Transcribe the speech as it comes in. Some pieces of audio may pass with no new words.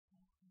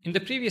In the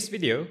previous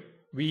video,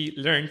 we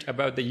learned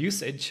about the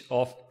usage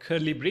of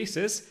curly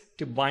braces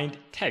to bind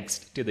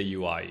text to the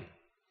UI.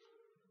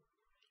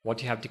 What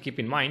you have to keep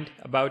in mind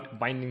about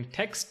binding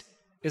text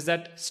is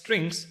that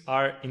strings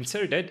are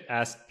inserted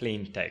as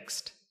plain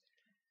text.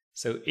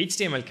 So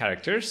HTML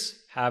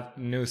characters have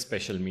no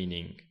special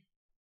meaning.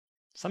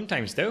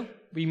 Sometimes though,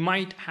 we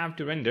might have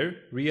to render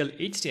real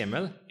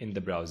HTML in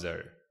the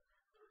browser.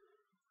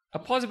 A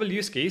possible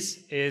use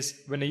case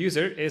is when a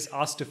user is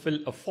asked to fill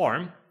a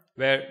form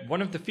where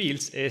one of the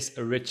fields is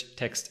a rich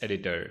text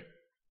editor.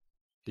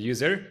 The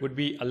user would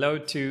be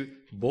allowed to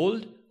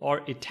bold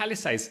or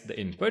italicize the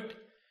input,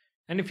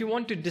 and if you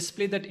want to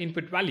display that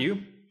input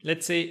value,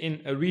 let's say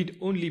in a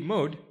read-only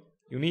mode,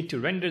 you need to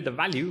render the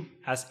value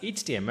as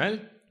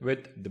HTML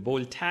with the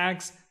bold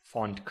tags,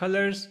 font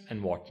colors,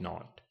 and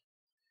whatnot.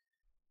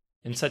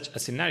 In such a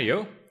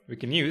scenario, we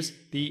can use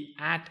the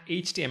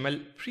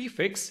 @HTML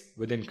prefix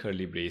within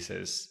curly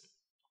braces.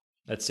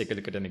 Let's take a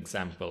look at an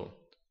example.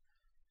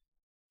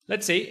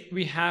 Let's say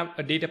we have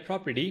a data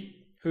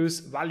property whose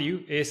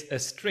value is a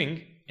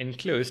string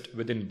enclosed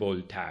within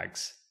bold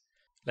tags.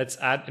 Let's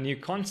add a new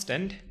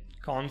constant,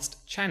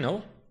 const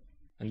channel,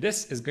 and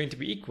this is going to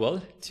be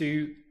equal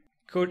to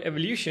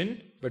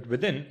codevolution but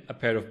within a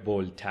pair of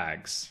bold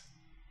tags.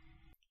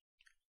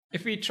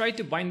 If we try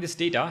to bind this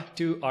data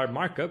to our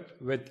markup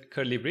with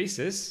curly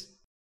braces,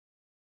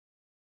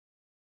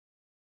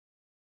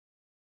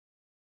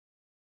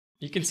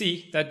 you can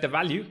see that the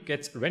value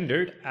gets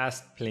rendered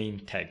as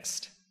plain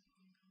text.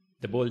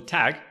 The bold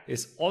tag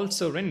is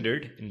also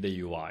rendered in the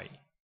UI.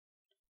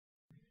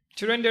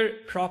 To render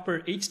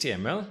proper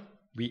HTML,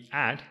 we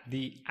add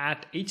the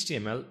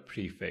 @HTML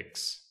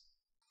prefix.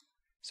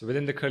 So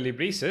within the curly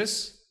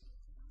braces,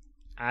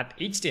 add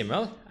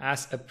HTML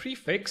as a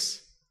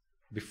prefix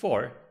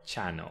before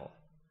channel.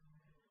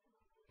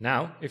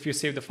 Now, if you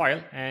save the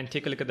file and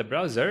take a look at the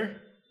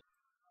browser,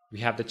 we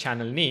have the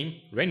channel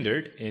name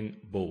rendered in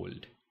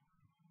bold.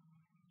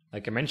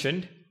 Like I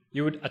mentioned,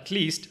 you would at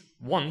least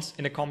once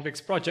in a complex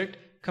project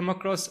come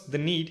across the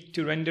need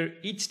to render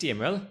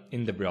HTML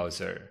in the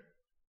browser.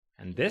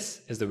 And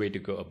this is the way to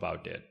go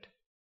about it.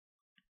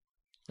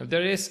 Now,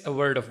 there is a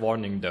word of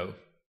warning though.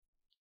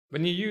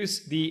 When you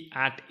use the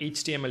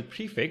 @HTML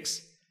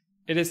prefix,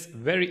 it is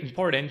very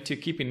important to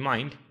keep in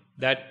mind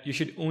that you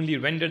should only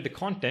render the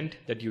content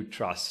that you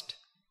trust.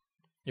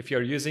 If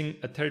you're using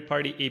a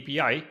third-party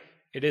API,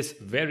 it is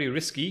very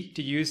risky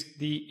to use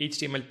the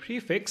HTML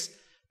prefix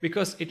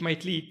because it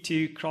might lead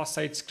to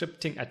cross-site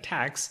scripting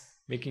attacks,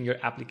 making your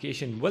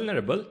application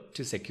vulnerable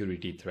to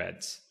security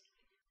threats.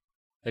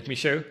 Let me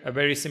show a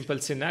very simple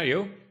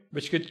scenario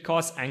which could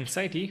cause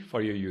anxiety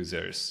for your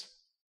users.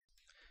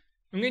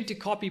 I'm going to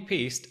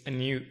copy-paste a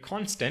new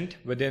constant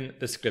within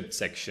the script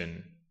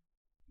section.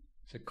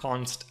 So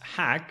const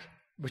hack,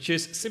 which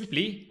is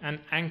simply an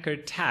anchor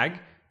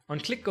tag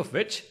on click of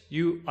which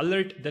you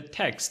alert the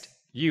text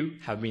you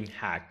have been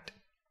hacked.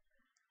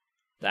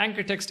 The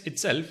anchor text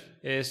itself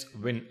is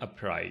win a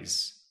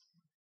prize.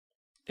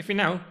 If we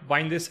now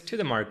bind this to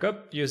the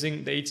markup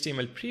using the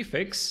HTML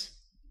prefix,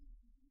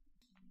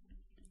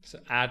 so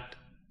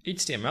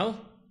 @HTML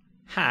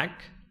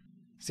hack,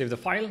 save the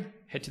file,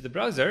 head to the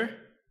browser,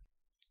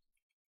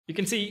 you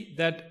can see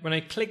that when I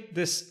click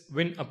this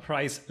win a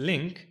prize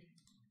link,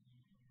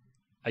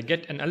 I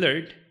get an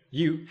alert,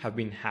 you have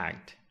been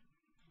hacked.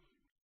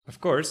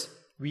 Of course,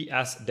 we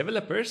as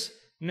developers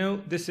know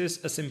this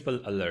is a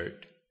simple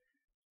alert.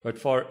 But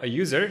for a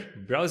user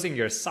browsing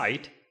your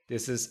site,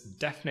 this is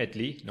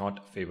definitely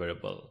not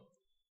favorable.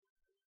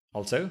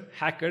 Also,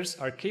 hackers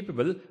are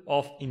capable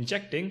of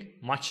injecting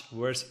much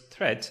worse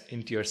threats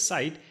into your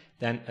site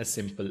than a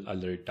simple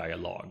alert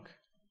dialog.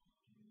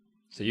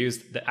 So use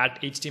the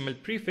 @HTML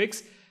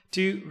prefix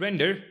to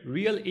render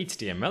real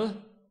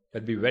HTML,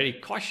 but be very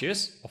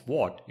cautious of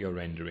what you're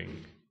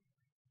rendering.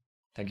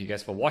 Thank you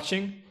guys for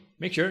watching.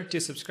 Make sure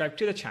to subscribe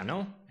to the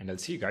channel, and I'll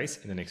see you guys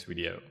in the next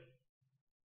video.